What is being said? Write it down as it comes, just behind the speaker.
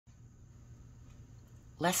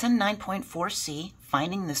Lesson 9.4c,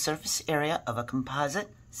 Finding the Surface Area of a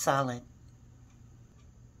Composite Solid.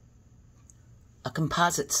 A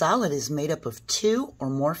composite solid is made up of two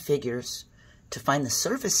or more figures. To find the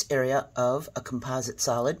surface area of a composite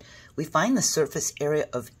solid, we find the surface area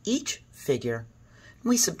of each figure.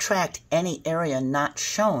 We subtract any area not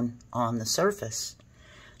shown on the surface.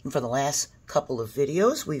 And for the last couple of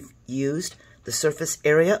videos, we've used the surface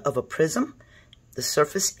area of a prism, the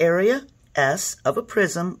surface area S of a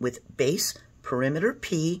prism with base perimeter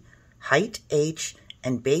P, height H,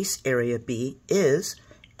 and base area B is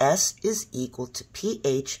S is equal to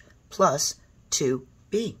pH plus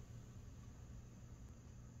 2B.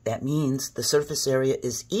 That means the surface area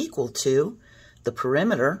is equal to the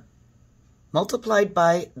perimeter multiplied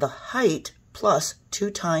by the height plus 2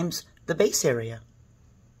 times the base area.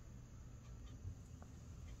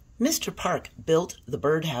 Mr. Park built the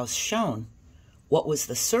birdhouse shown. What was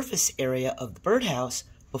the surface area of the birdhouse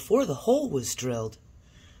before the hole was drilled?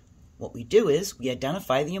 What we do is we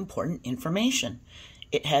identify the important information.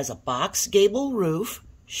 It has a box gable roof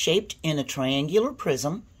shaped in a triangular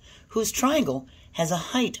prism whose triangle has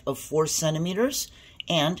a height of 4 centimeters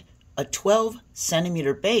and a 12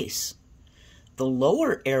 centimeter base. The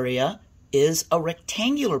lower area is a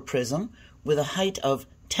rectangular prism with a height of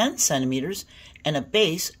 10 centimeters and a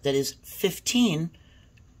base that is 15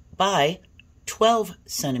 by 12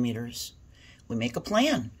 centimeters. We make a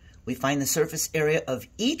plan. We find the surface area of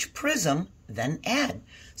each prism, then add.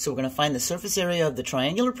 So we're going to find the surface area of the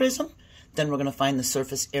triangular prism, then we're going to find the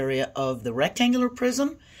surface area of the rectangular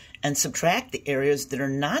prism, and subtract the areas that are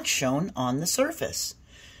not shown on the surface.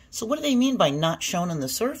 So what do they mean by not shown on the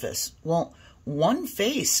surface? Well, one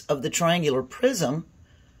face of the triangular prism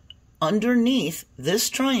underneath this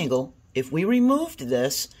triangle, if we removed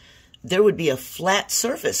this, there would be a flat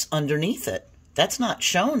surface underneath it. That's not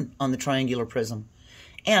shown on the triangular prism.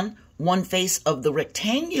 And one face of the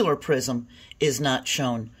rectangular prism is not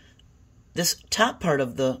shown. This top part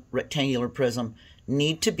of the rectangular prism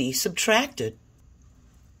need to be subtracted.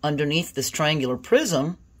 Underneath this triangular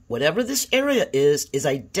prism, whatever this area is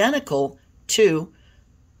identical to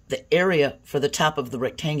the area for the top of the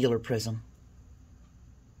rectangular prism.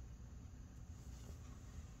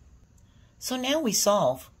 So now we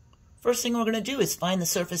solve. First thing we're going to do is find the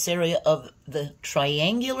surface area of the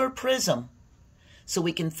triangular prism. So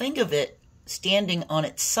we can think of it standing on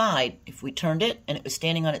its side. If we turned it and it was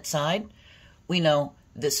standing on its side, we know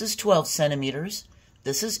this is 12 centimeters,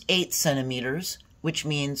 this is 8 centimeters, which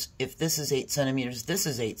means if this is 8 centimeters, this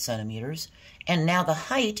is 8 centimeters. And now the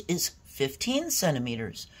height is 15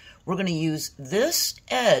 centimeters. We're going to use this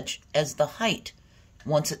edge as the height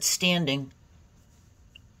once it's standing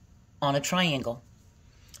on a triangle.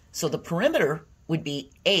 So the perimeter would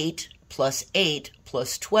be 8 plus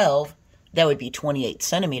 12. That would be 28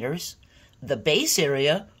 centimeters. The base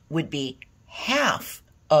area would be half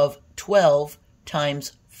of 12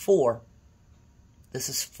 times 4. This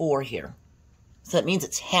is 4 here. So that means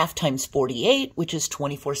it's half times 48, which is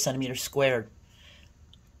 24 centimeters squared.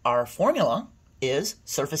 Our formula is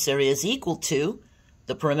surface area is equal to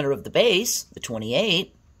the perimeter of the base, the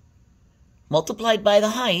 28, multiplied by the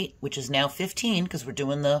height, which is now 15 because we're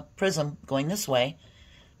doing the prism going this way,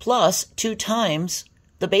 plus 2 times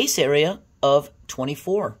the base area of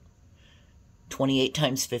 24. 28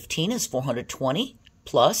 times 15 is 420,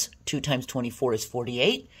 plus 2 times 24 is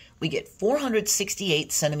 48. We get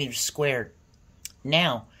 468 centimeters squared.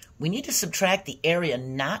 Now, we need to subtract the area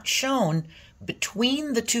not shown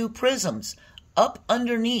between the two prisms. Up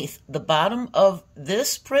underneath the bottom of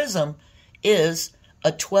this prism is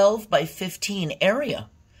a 12 by 15 area.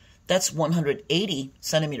 That's 180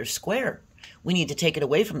 centimeters squared. We need to take it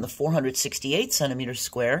away from the 468 centimeters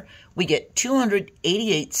square. We get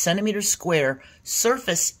 288 centimeters square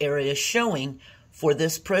surface area showing for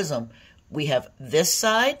this prism. We have this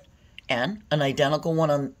side and an identical one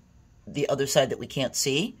on the other side that we can't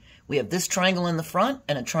see. We have this triangle in the front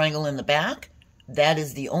and a triangle in the back. That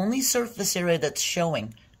is the only surface area that's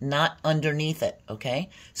showing, not underneath it, okay?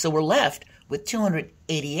 So we're left with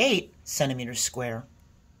 288 centimeters square.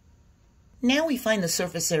 Now we find the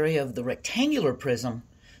surface area of the rectangular prism.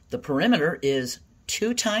 The perimeter is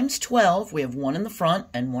 2 times 12. We have one in the front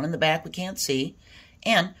and one in the back we can't see.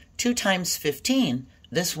 And 2 times 15,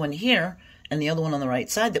 this one here, and the other one on the right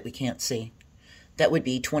side that we can't see. That would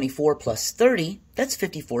be 24 plus 30. That's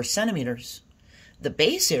 54 centimeters. The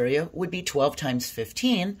base area would be 12 times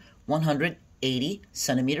 15, 180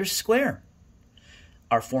 centimeters square.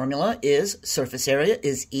 Our formula is surface area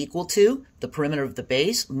is equal to the perimeter of the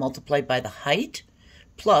base multiplied by the height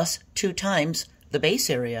plus 2 times the base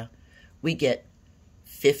area. We get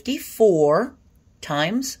 54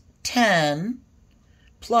 times 10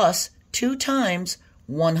 plus 2 times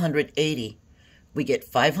 180. We get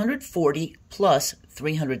 540 plus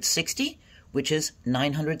 360, which is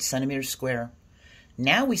 900 centimeters square.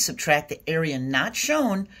 Now we subtract the area not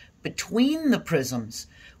shown between the prisms.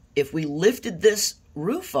 If we lifted this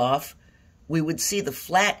roof off, we would see the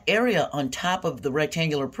flat area on top of the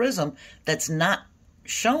rectangular prism that's not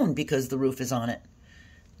shown because the roof is on it.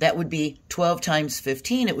 That would be 12 times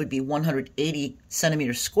 15. It would be 180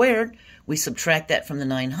 centimeters squared. We subtract that from the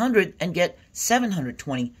 900 and get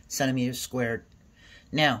 720 centimeters squared.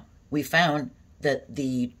 Now, we found that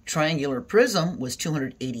the triangular prism was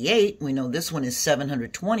 288. We know this one is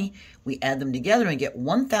 720. We add them together and get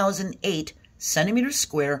 1,008 centimeters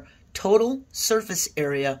square total surface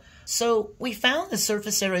area. So we found the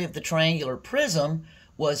surface area of the triangular prism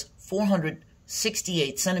was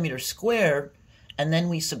 468 centimeters squared, and then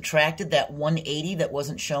we subtracted that 180 that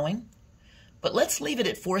wasn't showing. But let's leave it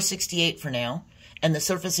at 468 for now, and the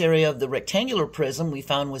surface area of the rectangular prism we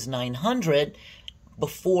found was 900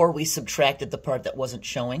 before we subtracted the part that wasn't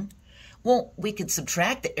showing. Well, we could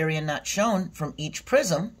subtract the area not shown from each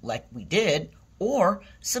prism, like we did, or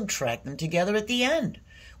subtract them together at the end.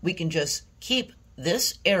 We can just keep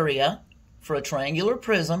this area for a triangular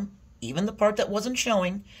prism, even the part that wasn't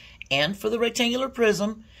showing, and for the rectangular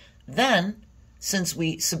prism. Then, since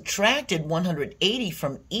we subtracted 180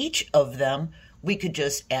 from each of them, we could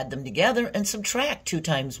just add them together and subtract 2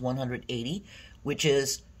 times 180, which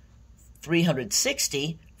is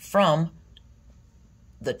 360 from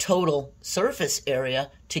the total surface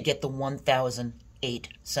area to get the 1,008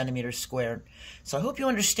 centimeters squared. So I hope you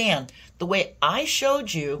understand. The way I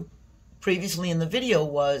showed you previously in the video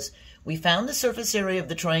was we found the surface area of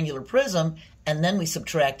the triangular prism and then we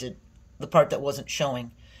subtracted the part that wasn't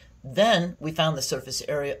showing. Then we found the surface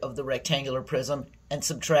area of the rectangular prism and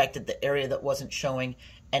subtracted the area that wasn't showing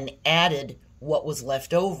and added what was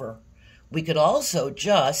left over. We could also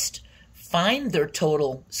just find their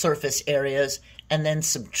total surface areas and then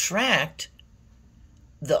subtract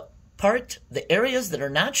the areas that are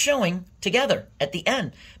not showing together at the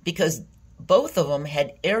end, because both of them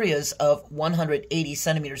had areas of 180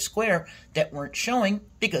 centimeters square that weren't showing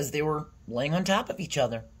because they were laying on top of each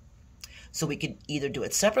other. So we could either do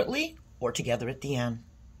it separately or together at the end.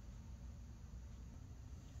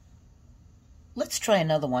 Let's try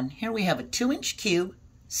another one. Here we have a 2-inch cube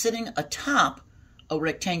sitting atop a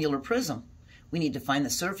rectangular prism. We need to find the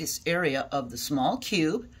surface area of the small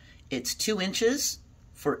cube. It's 2 inches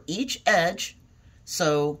for each edge.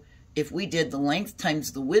 So if we did the length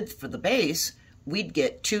times the width for the base, we'd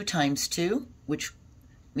get 2 times 2, which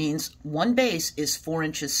means one base is 4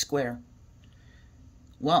 inches square.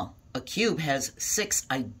 Well, a cube has 6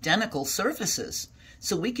 identical surfaces,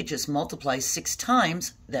 so we could just multiply 6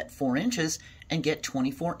 times that 4 inches and get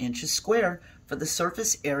 24 inches square for the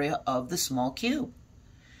surface area of the small cube.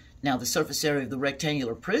 Now the surface area of the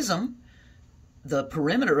rectangular prism, the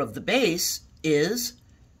perimeter of the base is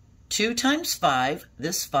 2 times 5,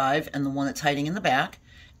 this 5 and the one that's hiding in the back,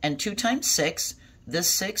 and 2 times 6, this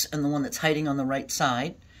 6 and the one that's hiding on the right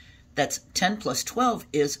side. That's 10 plus 12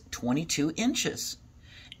 is 22 inches.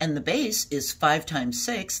 And the base is 5 times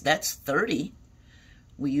 6, that's 30.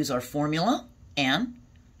 We use our formula, and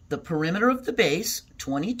the perimeter of the base,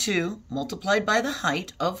 22, multiplied by the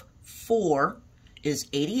height of 4, is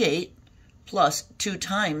 88, plus 2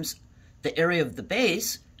 times the area of the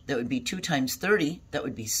base, that would be 2 times 30, that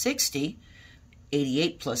would be 60.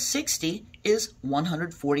 88 plus 60 is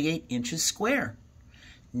 148 inches square.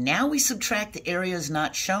 Now we subtract the areas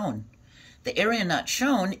not shown. The area not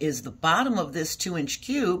shown is the bottom of this 2-inch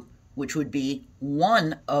cube, which would be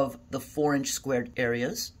one of the 4-inch squared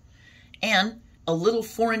areas, and a little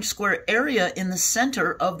 4-inch square area in the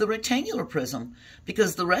center of the rectangular prism,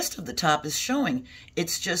 because the rest of the top is showing.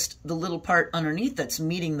 It's just the little part underneath that's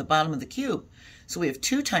meeting the bottom of the cube. So we have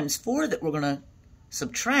 2 times 4 that we're going to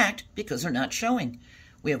subtract because they're not showing.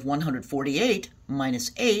 We have 148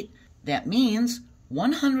 minus 8. That means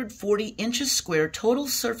 140 inches square total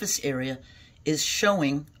surface area is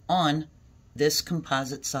showing on this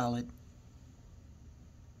composite solid.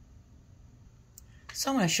 So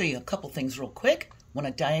I'm going to show you a couple things real quick. When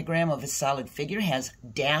a diagram of a solid figure has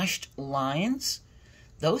dashed lines,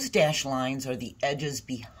 those dashed lines are the edges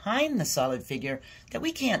behind the solid figure that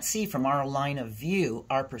we can't see from our line of view,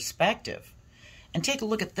 our perspective. And take a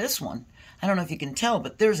look at this one. I don't know if you can tell,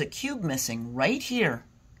 but there's a cube missing right here.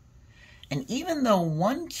 And even though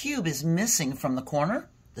one cube is missing from the corner,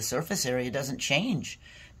 the surface area doesn't change,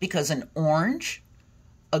 because an orange,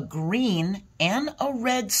 a green, and a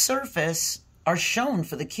red surface are shown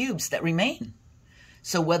for the cubes that remain.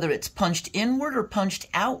 So whether it's punched inward or punched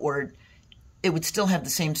outward, it would still have the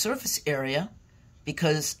same surface area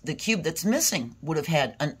because the cube that's missing would have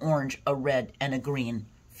had an orange, a red, and a green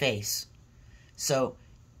face. So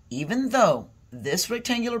even though this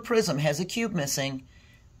rectangular prism has a cube missing,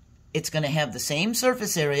 it's going to have the same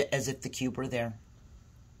surface area as if the cube were there.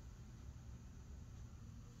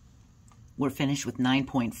 We're finished with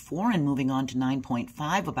 9.4 and moving on to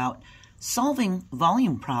 9.5 about solving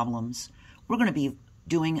volume problems. We're going to be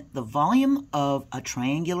doing the volume of a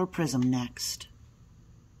triangular prism next.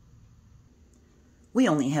 We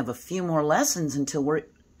only have a few more lessons until we're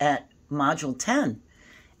at Module 10,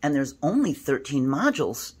 and there's only 13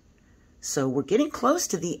 modules. So we're getting close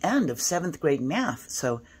to the end of 7th grade math.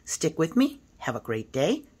 So stick with me, have a great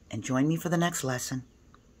day, and join me for the next lesson.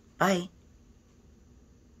 Bye.